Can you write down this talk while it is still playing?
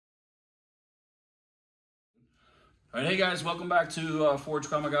All right, hey guys, welcome back to Forge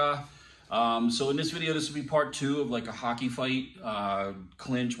Krav Maga. So in this video, this will be part 2 of like a hockey fight,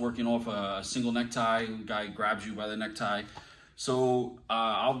 clinch, working off a single necktie. The guy grabs you by the necktie. So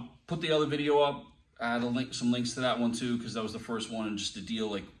I'll put the other video up, add some links to that one too, because that was the first one, and just to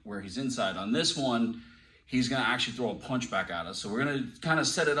deal like where he's inside. On this one, he's gonna actually throw a punch back at us. So we're gonna kind of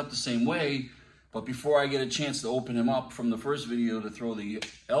set it up the same way. But before I get a chance to open him up from the first video to throw the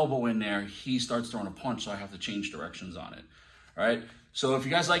elbow in there, he starts throwing a punch, so I have to change directions on it. All right, so if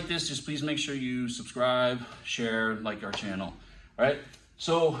you guys like this, just please make sure you subscribe, share, like our channel. All right,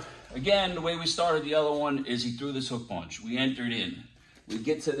 so again, the way we started the other one is he threw this hook punch. We entered in. We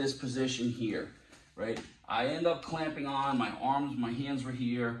get to this position here, right? I end up clamping on, my arms, my hands were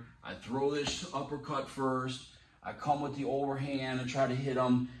here. I throw this uppercut first. I come with the overhand and try to hit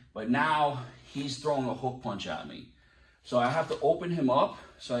him, but now he's throwing a hook punch at me. So I have to open him up.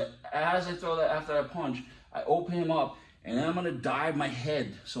 So as I throw that, after that punch, I open him up, and then I'm gonna dive my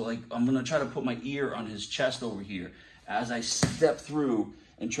head. So like, I'm gonna try to put my ear on his chest over here as I step through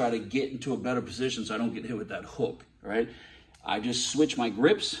and try to get into a better position so I don't get hit with that hook, right? I just switch my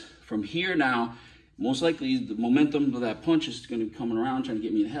grips from here now. Most likely the momentum of that punch is gonna be coming around, trying to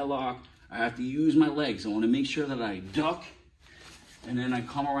get me in a headlock. I have to use my legs. I wanna make sure that I duck, and then I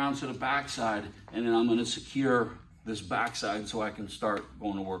come around to the backside, and then I'm gonna secure this backside so I can start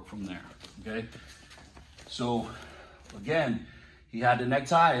going to work from there, okay? So again, he had the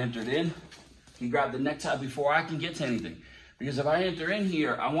necktie, I entered in. He grabbed the necktie before I can get to anything. Because if I enter in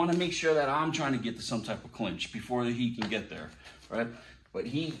here, I wanna make sure that I'm trying to get to some type of clinch before he can get there, right? But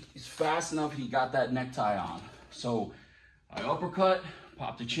he's fast enough, he got that necktie on. So I uppercut,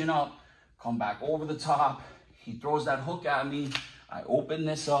 pop the chin up, come back over the top. He throws that hook at me. I open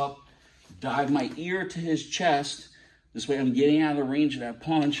this up, dive my ear to his chest. This way I'm getting out of the range of that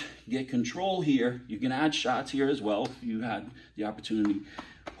punch, get control here. You can add shots here as well if you had the opportunity.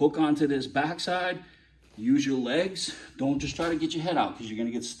 Hook onto this backside, use your legs. Don't just try to get your head out because you're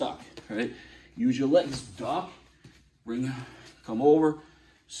gonna get stuck, right? Use your legs, duck, come over,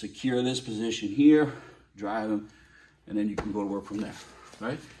 secure this position here, drive him, and then you can go to work from there,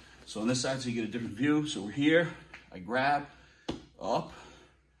 right? So on this side, so you get a different view. So we're here, I grab, up,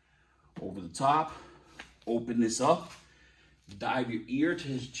 over the top, open this up, dive your ear to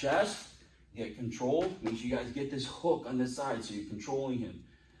his chest, get control. Make sure you guys get this hook on this side so you're controlling him.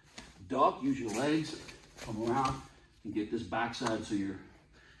 Duck, use your legs, come around, and get this backside so you're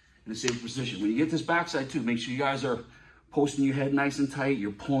in a safe position. When you get this backside too, make sure you guys are posting your head nice and tight,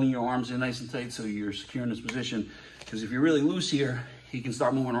 you're pulling your arms in nice and tight so you're securing this position. Because if you're really loose here, he can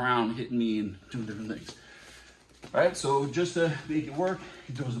start moving around, hitting me and doing different things. All right, so just to make it work,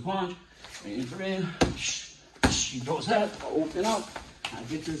 he throws the punch, I enter in, he throws that, I open up, I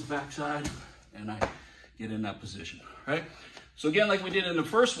get to his backside, and I get in that position, right? So again, like we did in the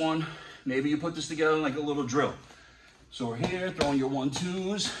first one, maybe you put this together like a little drill. So we're here, throwing your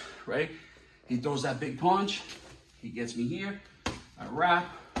 1-2s, right? He throws that big punch, he gets me here, I wrap,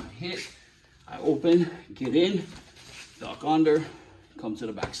 I hit, I open, get in, duck under, come to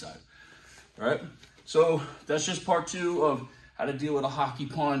the backside, all right? So that's just part 2 of how to deal with a hockey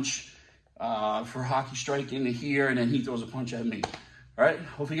punch for hockey strike into here, and then he throws a punch at me. All right,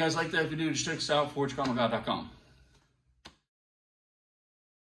 hope you guys like that. If you do, just check us out, forgekravaga.com.